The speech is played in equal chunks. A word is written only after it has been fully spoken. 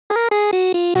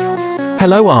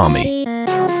Hello Army!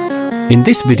 In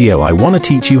this video I want to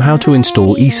teach you how to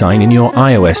install ESign in your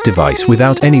iOS device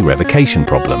without any revocation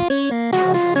problem.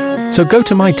 So go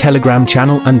to my Telegram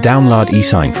channel and download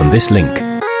ESign from this link.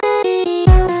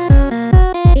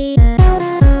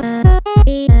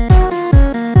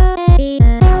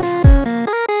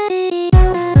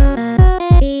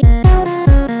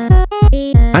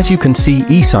 As you can see,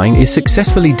 ESign is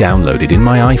successfully downloaded in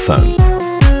my iPhone.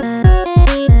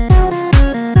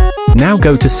 Now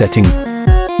go to Setting,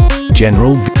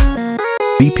 General,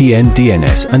 VPN,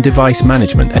 DNS and Device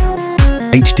Management,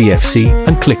 HDFC,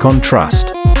 and click on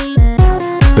Trust.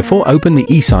 Before open the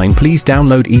ESign, please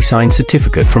download ESign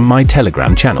certificate from my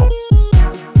Telegram channel.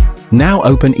 Now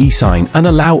open ESign and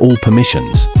allow all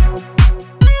permissions.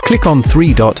 Click on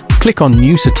click on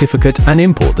New Certificate and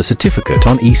import the certificate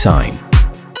on ESign.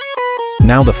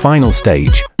 Now the final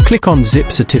stage, click on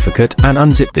Zip Certificate and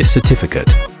unzip this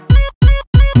certificate.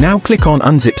 Now click on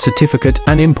Unzip Certificate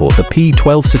and import the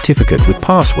P12 certificate with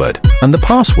password, and the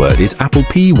password is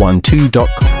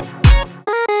applep12.com.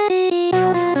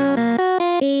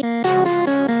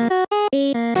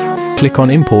 Click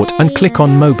on Import and click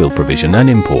on Mobile Provision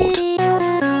and Import.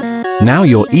 Now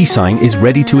your ESign is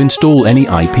ready to install any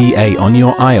IPA on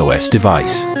your iOS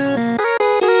device.